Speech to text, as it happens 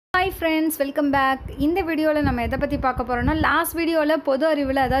Hi friends, welcome back. இந்த வீடியோவில் நம்ம எதை பற்றி பார்க்க போகிறோம்னா லாஸ்ட் வீடியோவில் பொது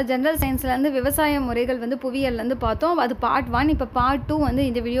அறிவில் அதாவது ஜென்ரல் சயின்ஸ்லேருந்து விவசாய முறைகள் புவியியல்லேருந்து பார்த்தோம். அது பார்ட் 1. இப்போ பார்ட் 2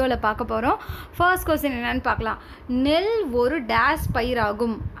 இந்த வீடியோவில் பார்க்க போகிறோம். ஃபர்ஸ்ட் கொஸ்டின் என்னன்னு பார்க்கலாம். நெல் ஒரு டேஷ்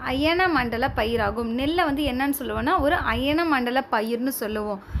பயிராகும், அயன மண்டல பயிராகும். நெல்லை என்னன்னு சொல்லுவோம்னா ஒரு அயன மண்டல பயிர்னு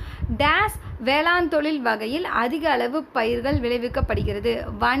சொல்லுவோம். டேஷ் வேளாண் தொழில் வகையில் அதிக அளவு பயிர்கள் விளைவிக்கப்படுகிறது.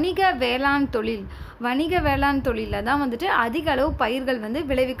 வணிக வேளாண் தொழிலில் தான் அதிக அளவு பயிர்கள்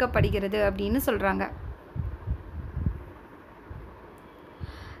விளைவிக்கப்படுகிறது அப்படின்னு சொல்கிறாங்க.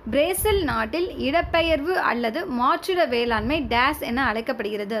 பிரேசில் நாட்டில் இடப்பெயர்வு அல்லது மாற்றிட வேளாண்மை டேஷ் என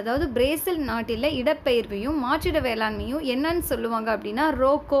அழைக்கப்படுகிறது. அதாவது பிரேசில் நாட்டில் இடப்பெயர்வையும் மாற்றிட வேளாண்மையும் என்னன்னு சொல்லுவாங்க அப்படின்னா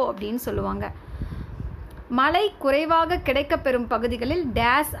ரோக்கோ அப்படின்னு சொல்லுவாங்க. மழை குறைவாக கிடைக்கப்பெறும் பகுதிகளில்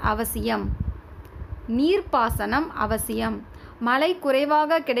டேஷ் அவசியம், நீர்ப்பாசனம் அவசியம். மழை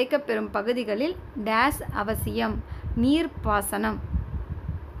குறைவாக கிடைக்கப்பெறும் பகுதிகளில் டேஷ் அவசியம், நீர்ப்பாசனம்.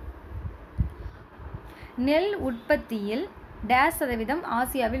 நெல் உற்பத்தியில் டேஷ் சதவீதம்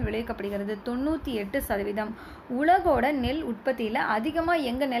ஆசியாவில் விளைவிக்கப்படுகிறது, 98%. உலகோட நெல் உற்பத்தியில் அதிகமாக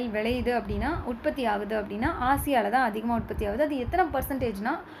எங்கே நெல் விளையுது அப்படின்னா உற்பத்தி ஆகுது அப்படின்னா ஆசியாவில் தான் அதிகமாக உற்பத்தி ஆகுது. அது எத்தனை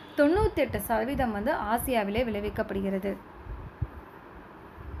பர்சன்டேஜ்னா 98% ஆசியாவிலே விளைவிக்கப்படுகிறது.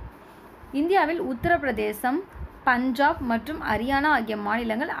 இந்தியாவில் உத்தரப்பிரதேசம், பஞ்சாப் மற்றும் ஹரியானா ஆகிய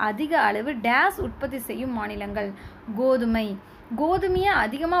மாநிலங்கள் அதிக அளவு டேஷ் உற்பத்தி செய்யும் மாநிலங்கள். கோதுமையை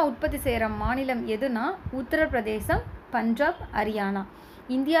அதிகமாக உற்பத்தி செய்கிற மாநிலம் எதுனா உத்தரப்பிரதேசம், பஞ்சாப், ஹரியானா.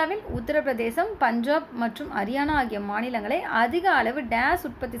 இந்தியாவில் உத்தரப்பிரதேசம், பஞ்சாப் மற்றும் ஹரியானா ஆகிய மாநிலங்களை அதிக அளவு டேஷ்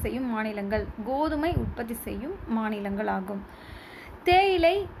உற்பத்தி செய்யும் மாநிலங்கள், கோதுமை உற்பத்தி செய்யும் மாநிலங்கள் ஆகும்.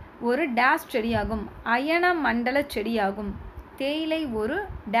 தேயிலை ஒரு டேஷ் செடியாகும், அயன மண்டல செடியாகும். தேயிலை ஒரு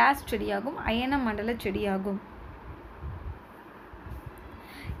டேஷ் செடியாகும், அயன மண்டல செடியாகும்.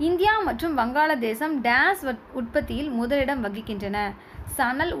 இந்தியா மற்றும் வங்காளதேசம் டேஷ் உற்பத்தியில் முதலிடம் வகிக்கின்றன.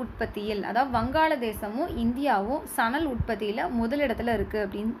 சணல் உற்பத்தியில், அதாவது வங்காளதேசமும் இந்தியாவும் சணல் உற்பத்தியில் முதலிடத்தில் இருக்குது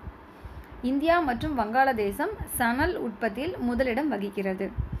அப்படின்னு. இந்தியா மற்றும் வங்காளதேசம் சணல் உற்பத்தியில் முதலிடம் வகிக்கிறது.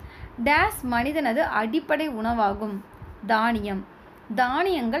 டேஷ் மனிதனது அடிப்படை உணவாகும், தானியம்.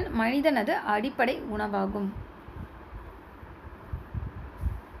 தானியங்கள் மனிதனது அடிப்படை உணவாகும்.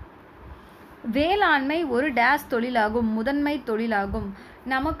 வேளாண்மை ஒரு டேஷ் தொழிலாகும், முதன்மை தொழிலாகும்.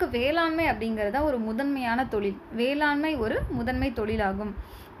 நமக்கு வேளாண்மை அப்படிங்கிறத ஒரு முதன்மையான தொழில். வேளாண்மை ஒரு முதன்மை தொழிலாகும்.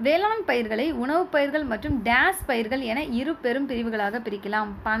 வேளாண் பயிர்களை உணவுப் பயிர்கள் மற்றும் டேஷ் பயிர்கள் என இரு பெரும் பிரிவுகளாக பிரிக்கலாம்.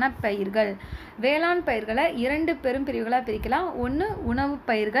 பணப்பயிர்கள். வேளாண் பயிர்களை 2 பெரும் பிரிவுகளாக பிரிக்கலாம். ஒன்று உணவுப்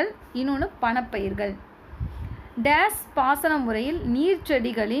பயிர்கள், இன்னொன்று பணப்பயிர்கள். டேஷ் பாசன முறையில் நீர்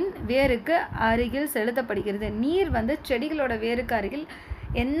செடிகளின் வேருக்கு அருகில் செலுத்தப்படுகிறது. நீர் செடிகளோட வேருக்கு அருகில்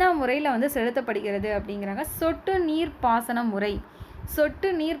என்ன முறையில் செலுத்தப்படுகிறது அப்படிங்கிறாங்க. சொட்டு நீர் பாசன முறை. சொட்டு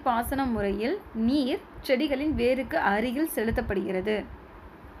நீர் பாசன முறையில் நீர் செடிகளின் வேருக்கு அருகில் செலுத்தப்படுகிறது.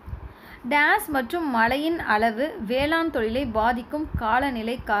 டேஷ் மற்றும் மழையின் அளவு வேளாண் தொழிலை பாதிக்கும்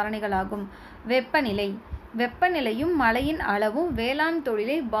காலநிலை காரணிகளாகும். வெப்பநிலையும் மழையின் அளவும் வேளாண்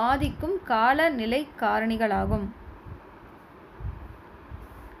தொழிலை பாதிக்கும் காலநிலை காரணிகளாகும்.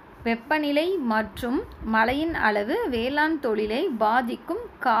 வெப்பநிலை மற்றும் மழையின் அளவு வேளாண் தொழிலை பாதிக்கும்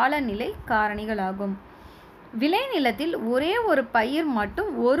காலநிலை காரணிகளாகும். விளைநிலத்தில் ஒரே ஒரு பயிர் மட்டும்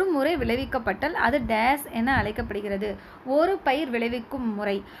ஒரு முறை விளைவிக்கப்பட்டால் அது டேஷ் என அழைக்கப்படுகிறது. ஒரு பயிர் விளைவிக்கும்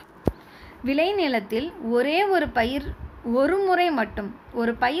முறை. விளைநிலத்தில் ஒரே ஒரு பயிர் ஒரு முறை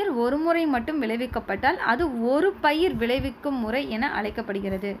மட்டும் விளைவிக்கப்பட்டால் அது ஒரு பயிர் விளைவிக்கும் முறை என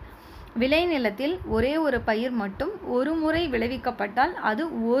அழைக்கப்படுகிறது. விளைநிலத்தில் ஒரே ஒரு பயிர் மட்டும் ஒரு முறை விளைவிக்கப்பட்டால் அது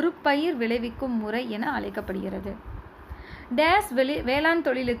ஒரு பயிர் விளைவிக்கும் முறை என அழைக்கப்படுகிறது. டேஷ் வேளாண்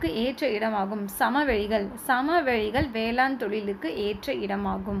தொழிலுக்கு ஏற்ற இடமாகும். சமவெளிகள் வேளாண் தொழிலுக்கு ஏற்ற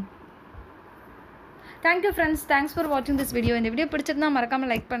இடமாகும். தேங்க்யூ ஃப்ரெண்ட்ஸ், தேங்க்ஸ் ஃபார் வாட்சிங் திஸ் வீடியோ. இந்த வீடியோ பிடிச்சிருந்தா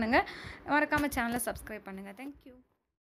மறக்காமல் லைக் பண்ணுங்கள், மறக்காமல் சேனலை சப்ஸ்கிரைப் பண்ணுங்கள். தேங்க்யூ.